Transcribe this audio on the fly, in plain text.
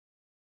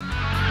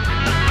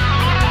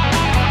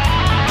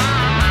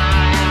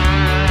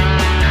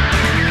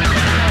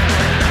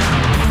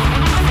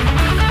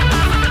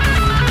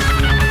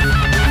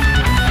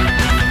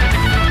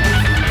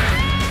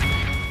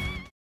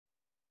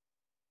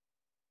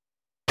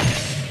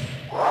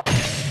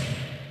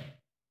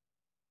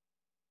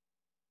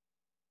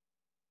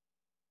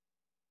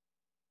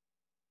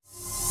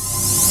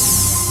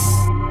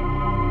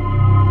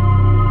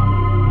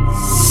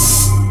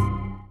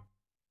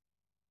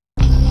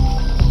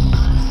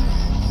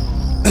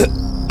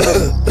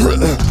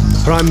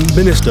Prime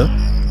Minister?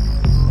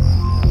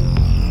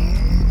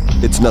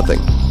 It's nothing.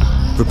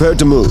 Prepare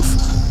to move.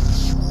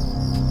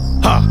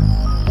 Ha!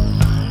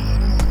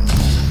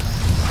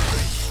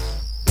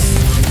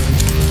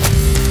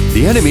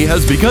 The enemy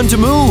has begun to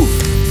move!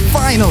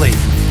 Finally!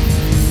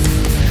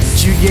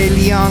 Zhuge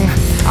Liang,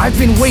 I've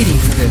been waiting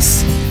for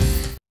this.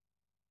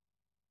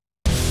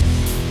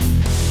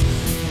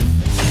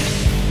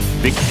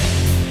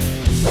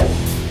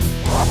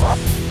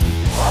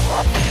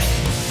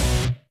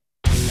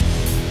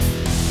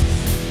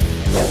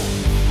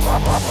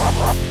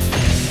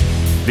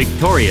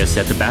 Victorious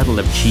at the Battle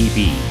of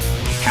Chi-Bi,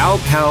 Cao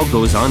Cao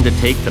goes on to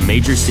take the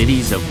major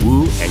cities of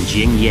Wu and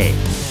Jingye.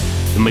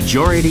 The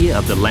majority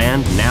of the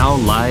land now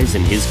lies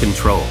in his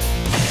control.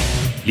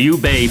 Liu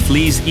Bei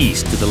flees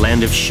east to the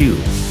land of Shu.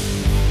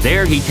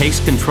 There he takes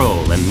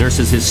control and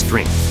nurses his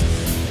strength.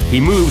 He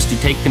moves to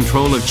take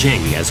control of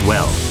Jing as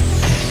well.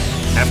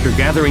 After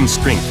gathering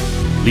strength,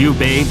 Liu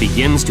Bei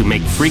begins to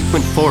make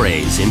frequent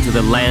forays into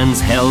the lands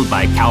held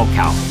by Cao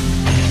Cao.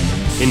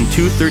 In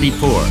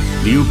 234,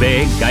 Liu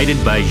Bei,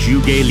 guided by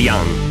Zhuge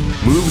Liang,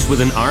 moves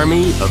with an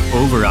army of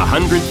over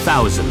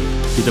 100,000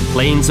 to the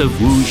plains of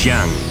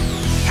Wujiang.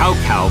 Cao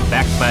Cao,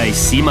 backed by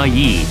Sima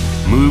Yi,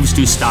 moves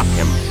to stop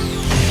him.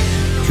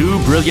 Two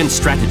brilliant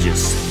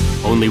strategists,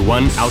 only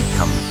one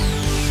outcome.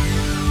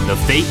 The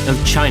fate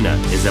of China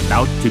is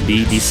about to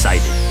be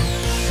decided.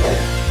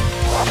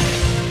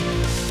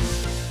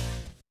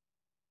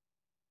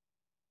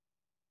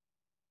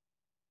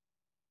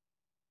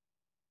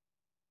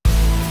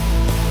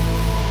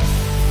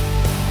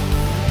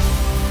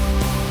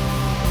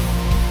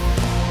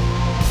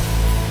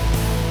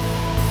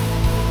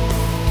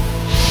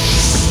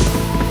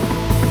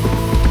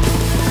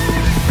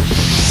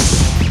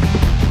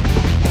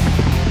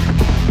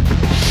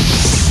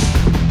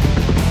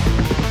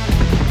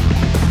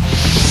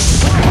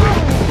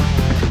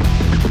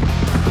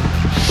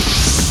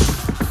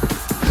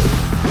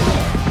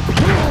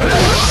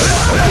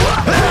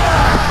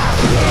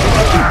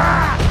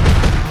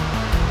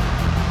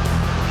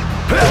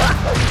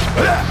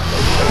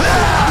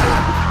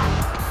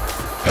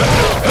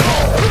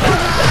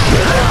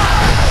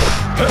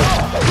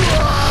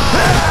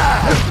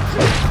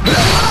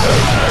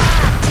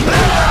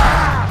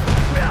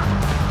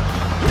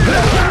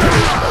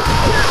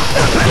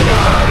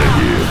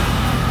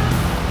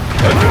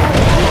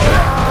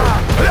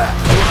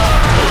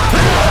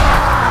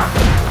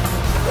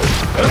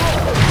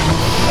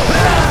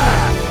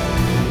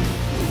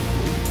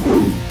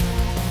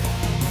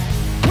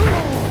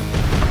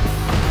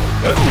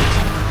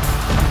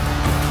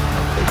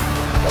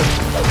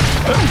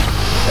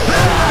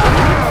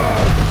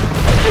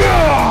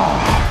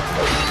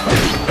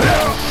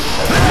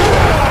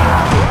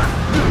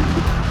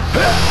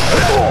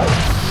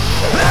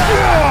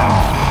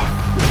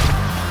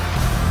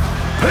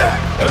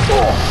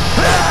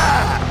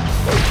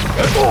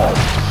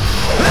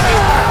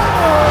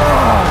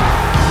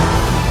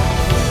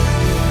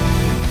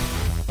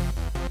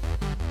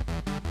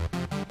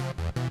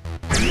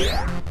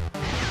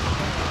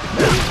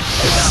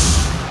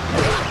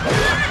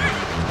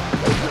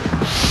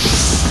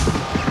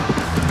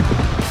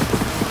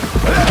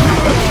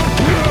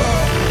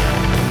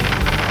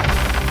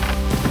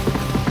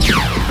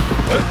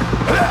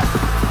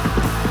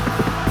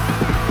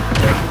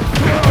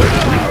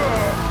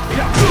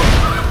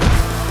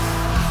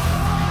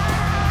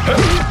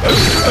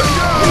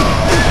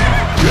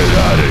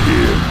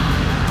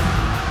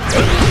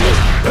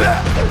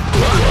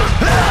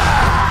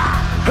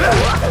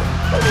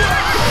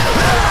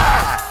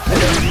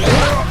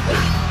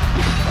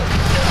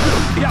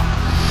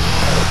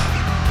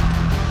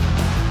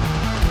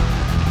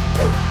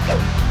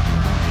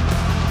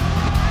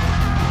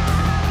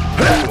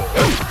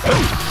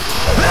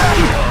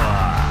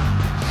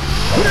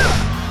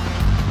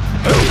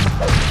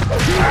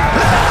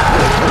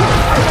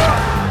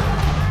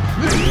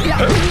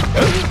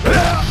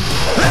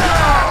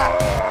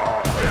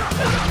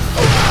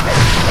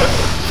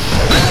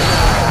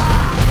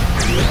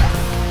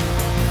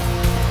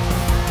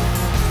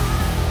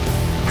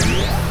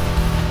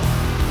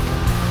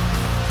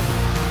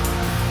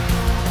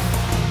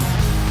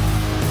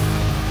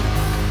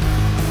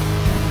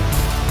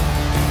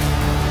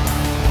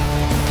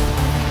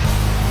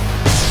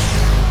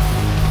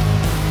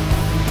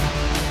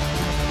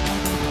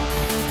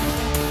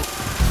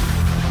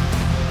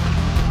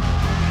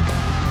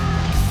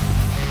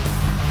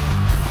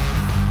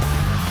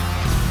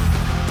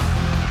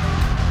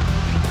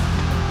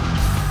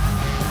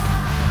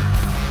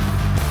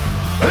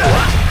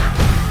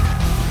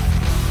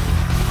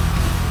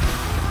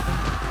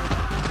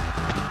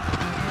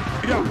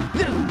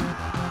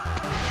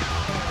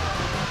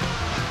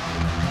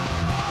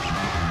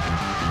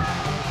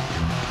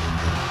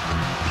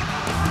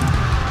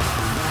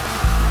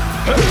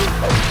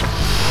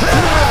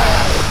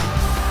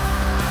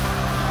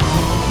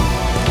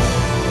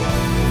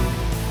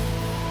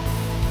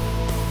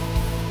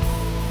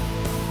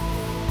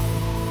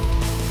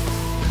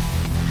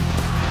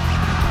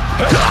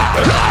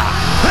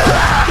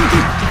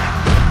 Get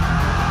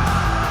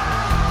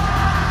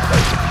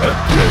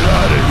out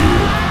of here!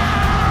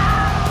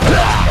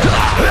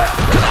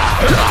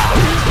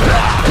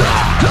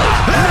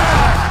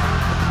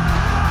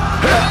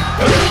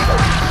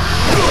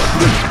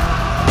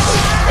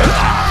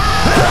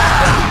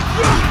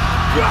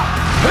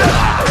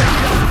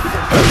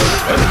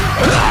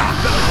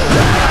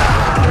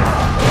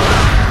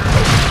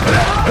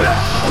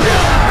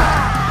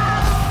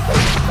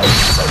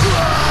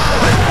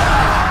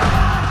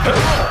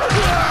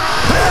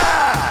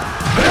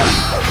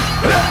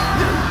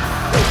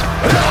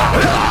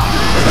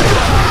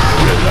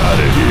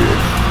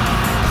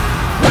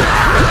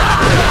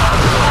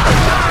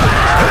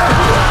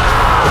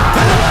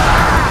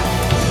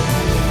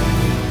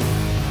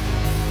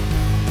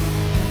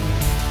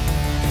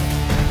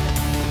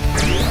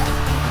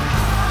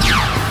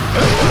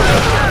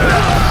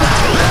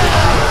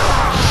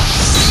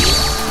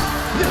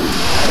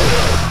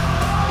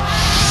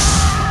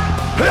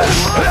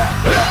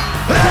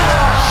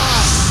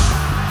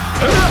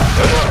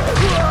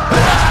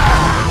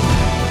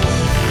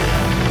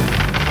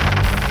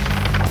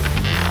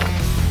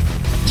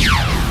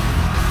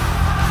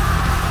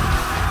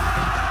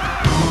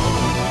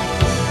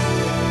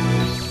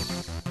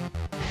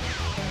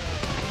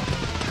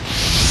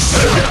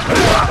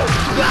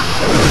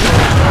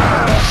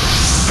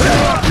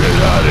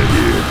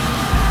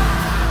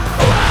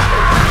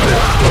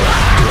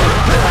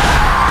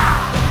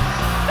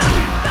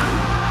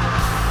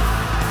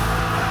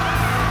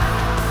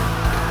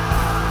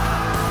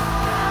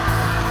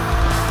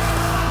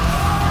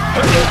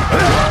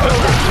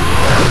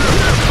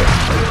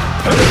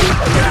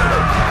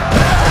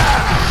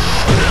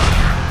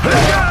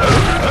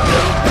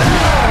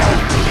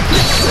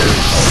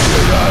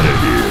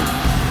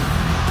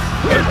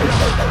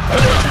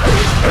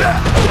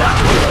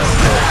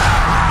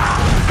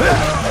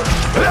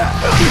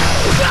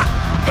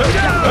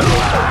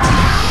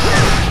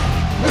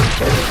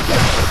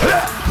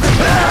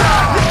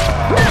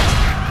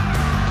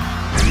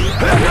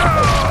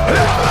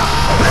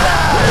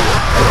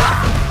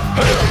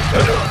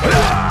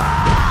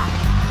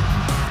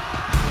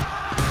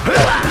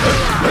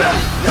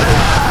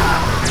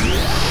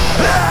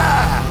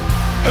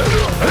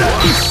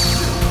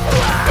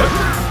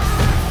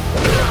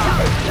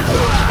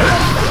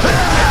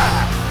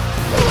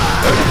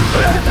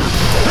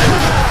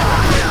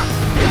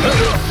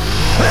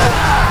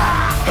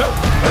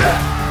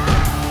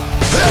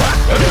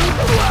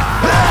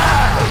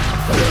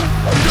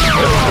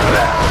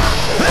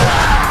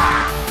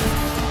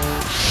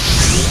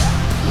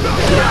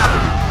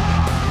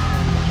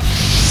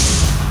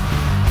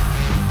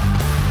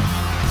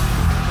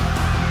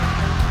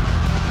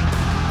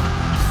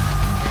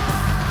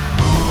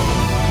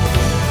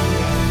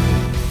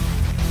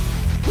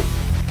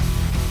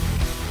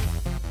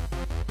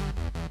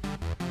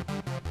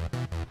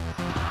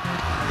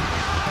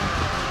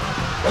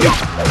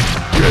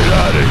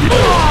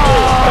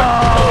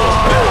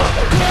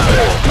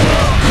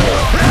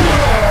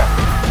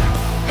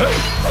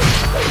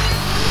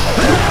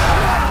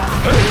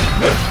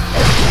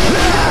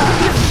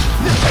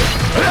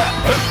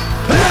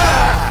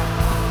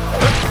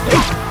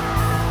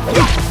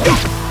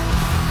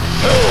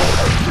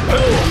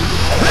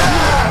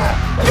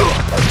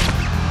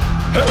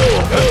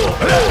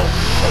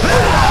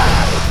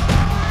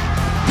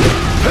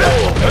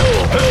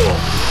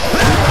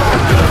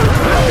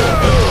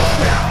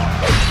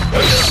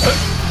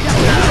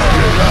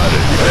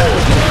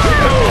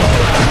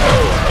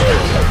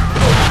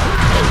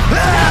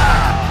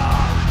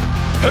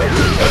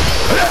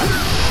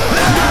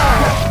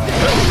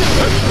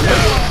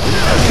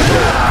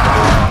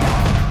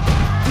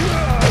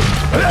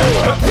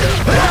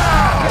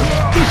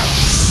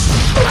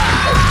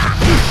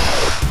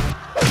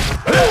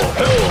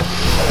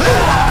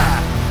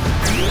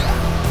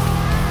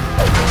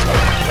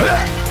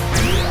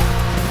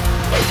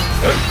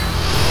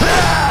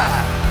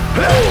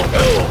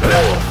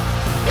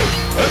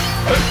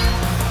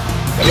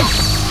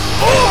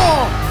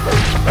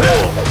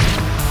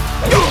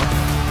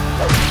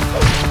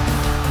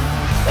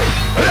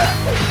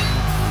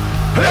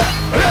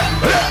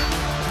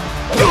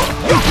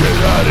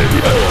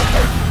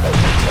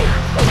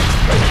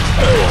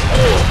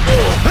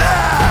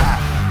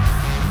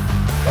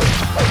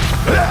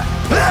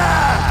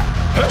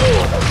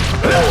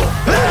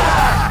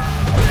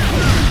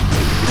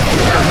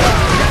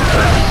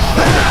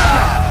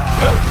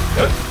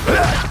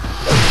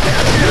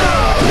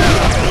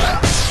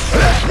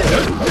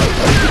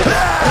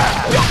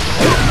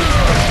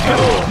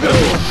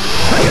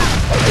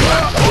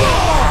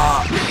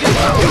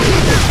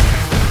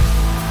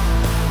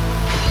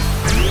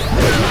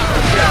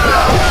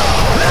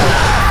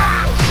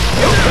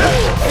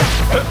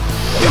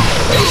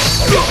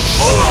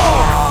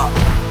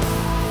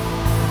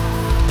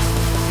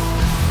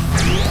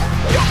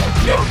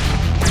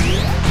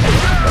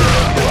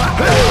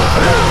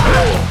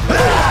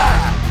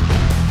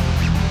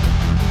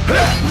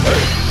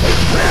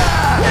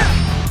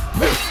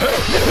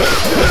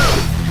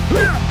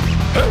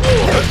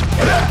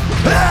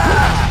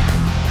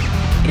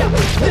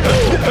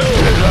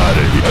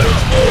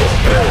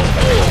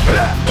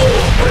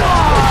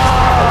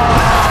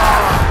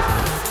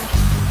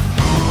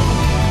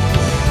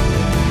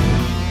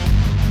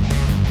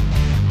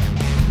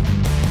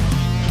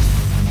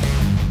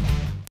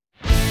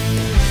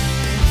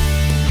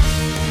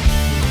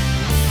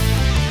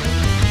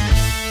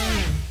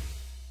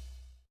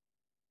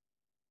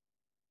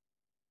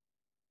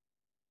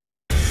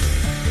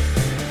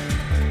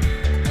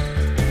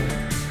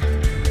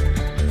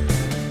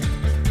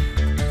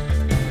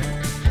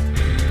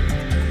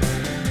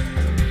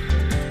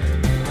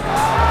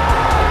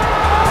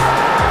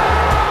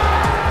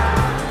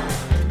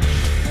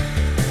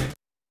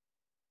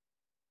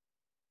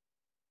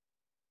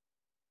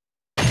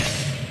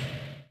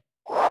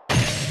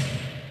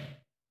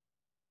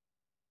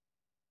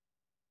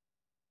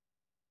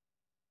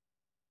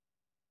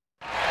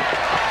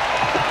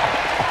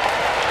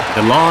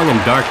 The long and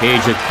dark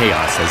age of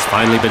chaos has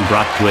finally been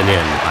brought to an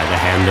end by the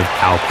hand of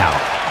Cao Cao.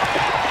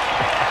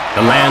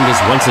 The land is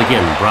once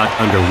again brought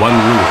under one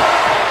rule,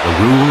 the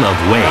rule of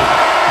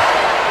Wei.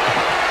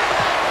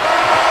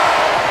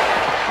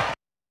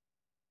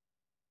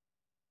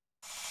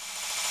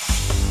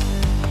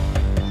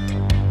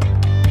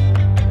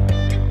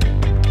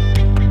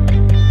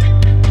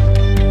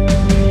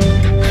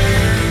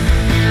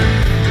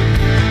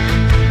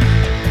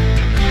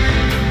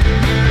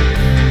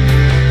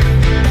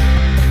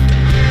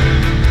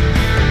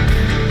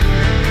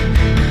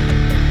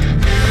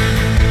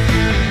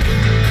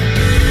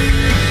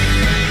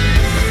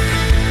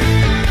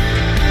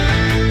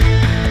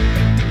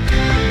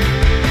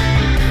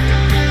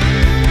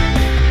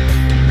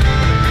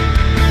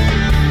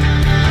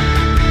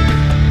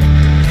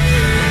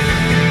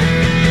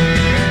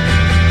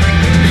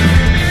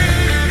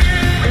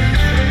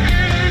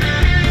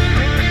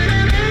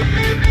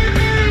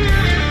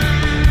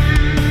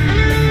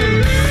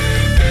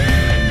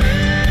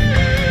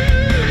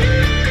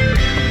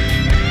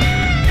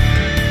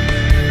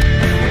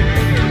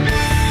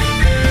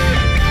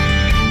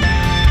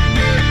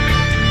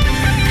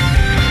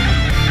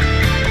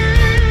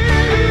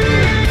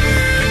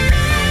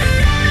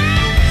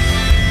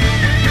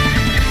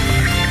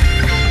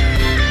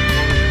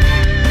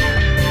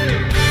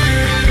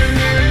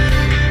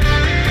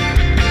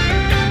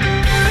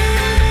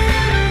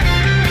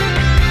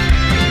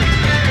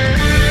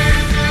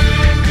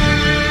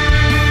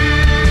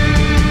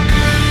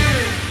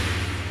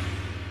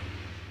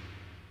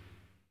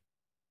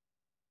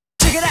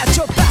 Check it out,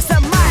 your